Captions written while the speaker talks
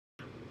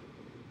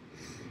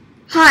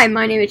Hi,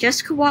 my name is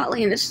Jessica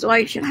Whatley, and this is why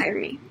you should hire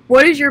me.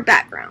 What is your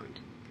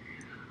background?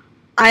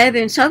 I have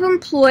been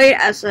self-employed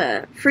as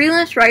a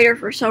freelance writer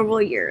for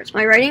several years.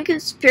 My writing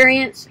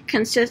experience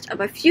consists of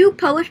a few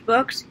published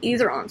books,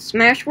 either on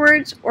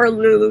Smashwords or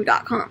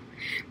Lulu.com.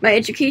 My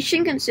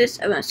education consists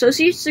of an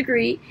associate's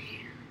degree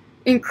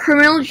in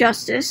criminal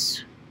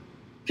justice,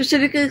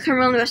 specifically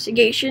criminal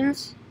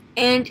investigations,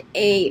 and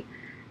a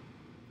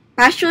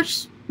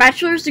bachelor's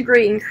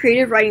degree in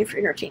creative writing for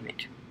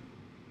entertainment.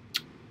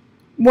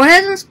 What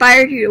has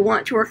inspired you to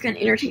want to work in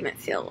the entertainment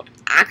field?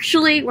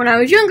 Actually, when I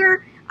was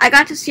younger, I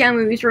got to see how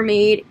movies were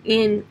made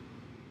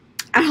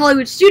at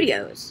Hollywood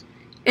studios.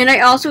 And I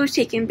also was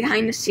taken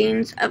behind the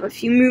scenes of a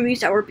few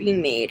movies that were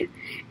being made.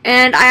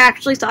 And I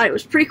actually thought it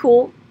was pretty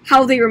cool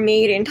how they were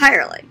made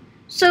entirely.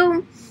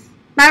 So,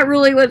 that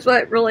really was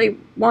what really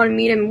wanted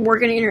me to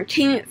work in the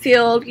entertainment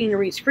field, getting to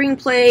read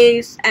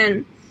screenplays,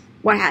 and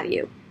what have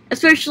you.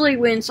 Especially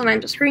when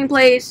sometimes the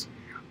screenplays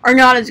are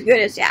not as good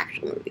as the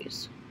actual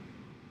movies.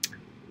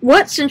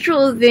 What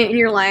central event in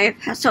your life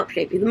has helped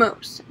shape you the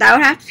most? That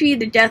would have to be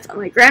the death of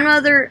my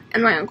grandmother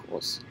and my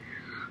uncles.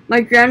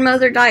 My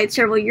grandmother died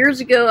several years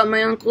ago, and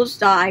my uncles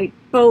died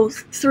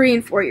both 3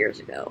 and 4 years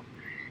ago.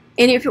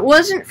 And if it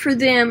wasn't for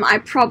them, I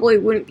probably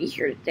wouldn't be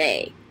here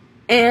today.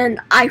 And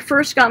I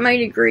first got my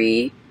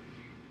degree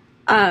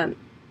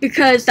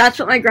because that's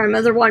what my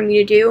grandmother wanted me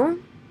to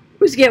do,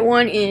 was get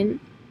one in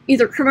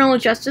either criminal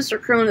justice or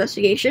criminal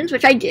investigations,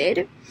 which I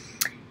did.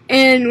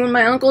 And when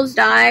my uncles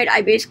died,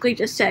 I basically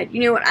just said,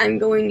 you know what, I'm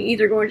going to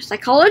either go into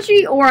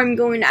psychology or I'm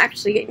going to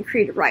actually get in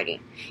creative writing.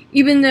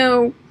 Even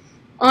though,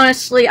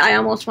 honestly, I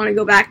almost want to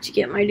go back to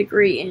get my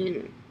degree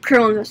in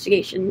criminal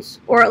investigations,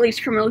 or at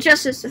least criminal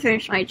justice, to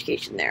finish my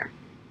education there.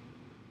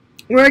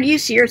 Where do you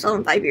see yourself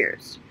in 5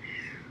 years?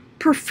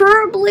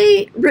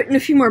 Preferably written a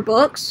few more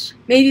books,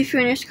 maybe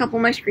finished a couple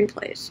of my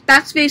screenplays.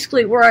 That's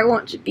basically where I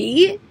want to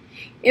be.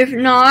 If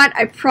not,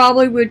 I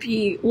probably would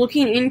be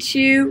looking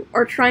into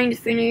or trying to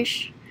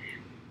finish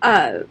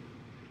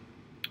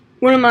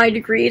one of my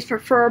degrees,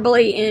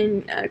 preferably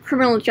in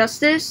criminal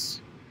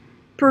justice,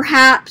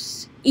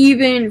 perhaps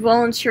even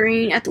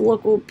volunteering at the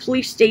local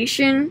police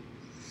station,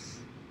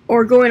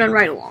 or going on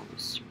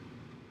ride-alongs.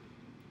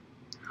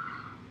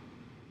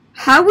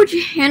 How would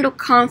you handle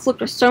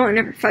conflict with someone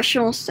in a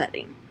professional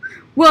setting?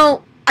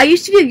 Well, I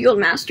used to be a guild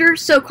master,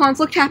 so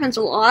conflict happens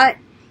a lot.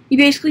 You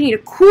basically need a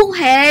cool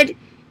head, and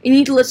you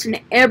need to listen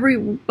to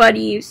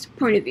everybody's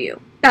point of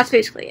view. That's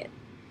basically it.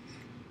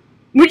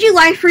 Would you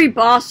lie for your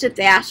boss if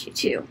they asked you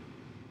to?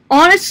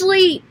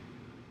 Honestly,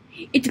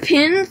 it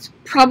depends.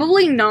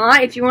 Probably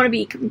not, if you want to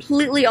be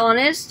completely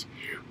honest.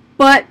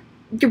 But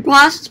your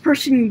boss is the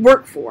person you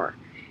work for.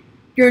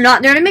 You're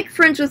not there to make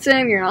friends with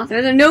them. You're not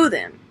there to know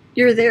them.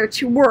 You're there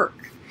to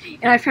work.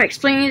 And I've tried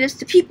explaining this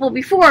to people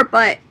before,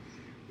 but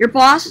your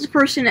boss is the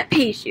person that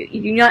pays you.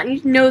 You do not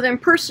need to know them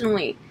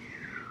personally.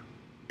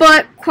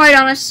 But, quite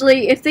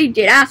honestly, if they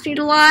did ask me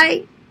to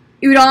lie,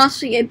 it would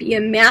honestly be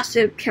a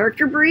massive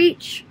character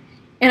breach,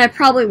 and I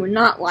probably would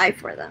not lie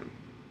for them.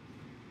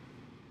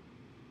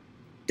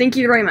 Thank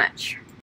you very much.